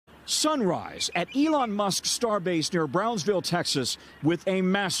Sunrise at Elon Musk's starbase near Brownsville, Texas, with a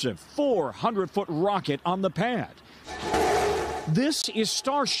massive 400-foot rocket on the pad. This is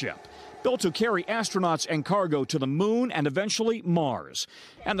Starship, built to carry astronauts and cargo to the moon and eventually Mars.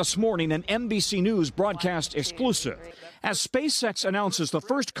 And this morning, an NBC News broadcast exclusive, as SpaceX announces the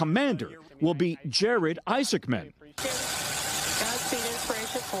first commander will be Jared Isaacman,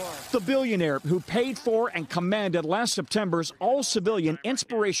 the billionaire who paid for and commanded last September's all-civilian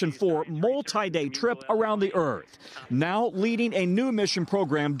Inspiration-4 multi-day trip around the Earth, now leading a new mission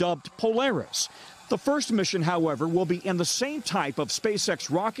program dubbed Polaris. The first mission, however, will be in the same type of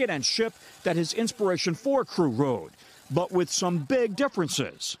SpaceX rocket and ship that his Inspiration-4 crew rode, but with some big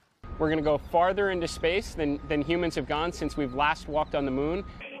differences. We're going to go farther into space than humans have gone since we've last walked on the moon.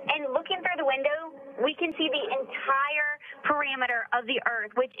 And looking through the window, we can see the entire perimeter of the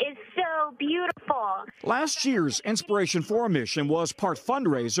Earth, which is so beautiful. Last year's Inspiration-4 mission was part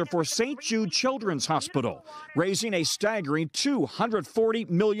fundraiser for St. Jude Children's Hospital, raising a staggering $240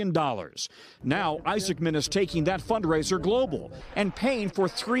 million. Now, Isaacman is taking that fundraiser global and paying for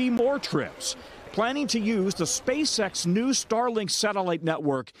 3 more trips, planning to use the SpaceX new Starlink satellite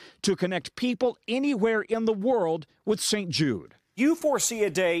network to connect people anywhere in the world with St. Jude. You foresee a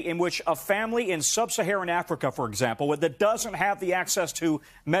day in which a family in sub-Saharan Africa, for example, that doesn't have the access to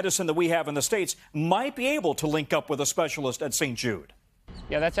medicine that we have in the States, might be able to link up with a specialist at St. Jude.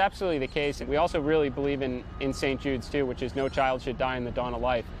 Yeah, that's absolutely the case. We also really believe in St. Jude's, too, which is no child should die in the dawn of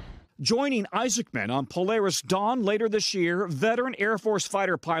life. Joining Isaacman on Polaris Dawn later this year, veteran Air Force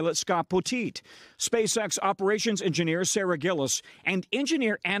fighter pilot Scott Poteet, SpaceX operations engineer Sarah Gillis, and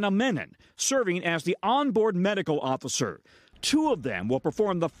engineer Anna Menon, serving as the onboard medical officer. 2 of them will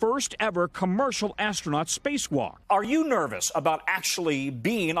perform the first ever commercial astronaut spacewalk. Are you nervous about actually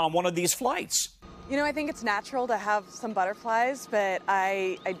being on one of these flights? You know, I think it's natural to have some butterflies, but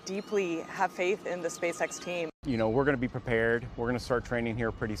I deeply have faith in the SpaceX team. You know, we're going to be prepared. We're going to start training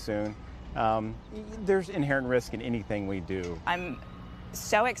here pretty soon. There's inherent risk in anything we do. I'm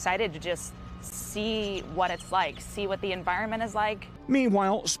so excited to just see what it's like, see what the environment is like.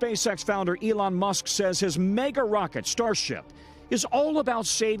 Meanwhile, SpaceX founder Elon Musk says his mega rocket Starship is all about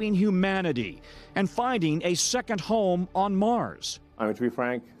saving humanity and finding a second home on Mars. I mean, to be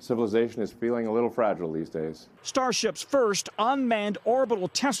frank, civilization is feeling a little fragile these days. Starship's first unmanned orbital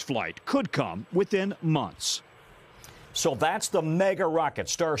test flight could come within months. So that's the mega rocket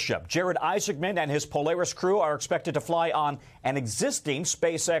Starship. Jared Isaacman and his Polaris crew are expected to fly on an existing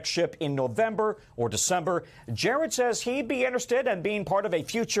SpaceX ship in November or December. Jared says he'd be interested in being part of a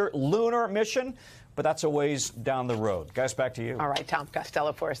future lunar mission, but that's a ways down the road. Guys, back to you. All right, Tom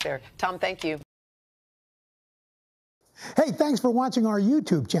Costello for us there. Tom, thank you. Hey, thanks for watching our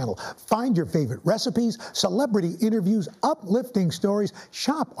YouTube channel. Find your favorite recipes, celebrity interviews, uplifting stories,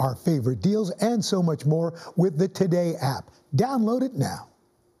 shop our favorite deals, and so much more with the Today app. Download it now.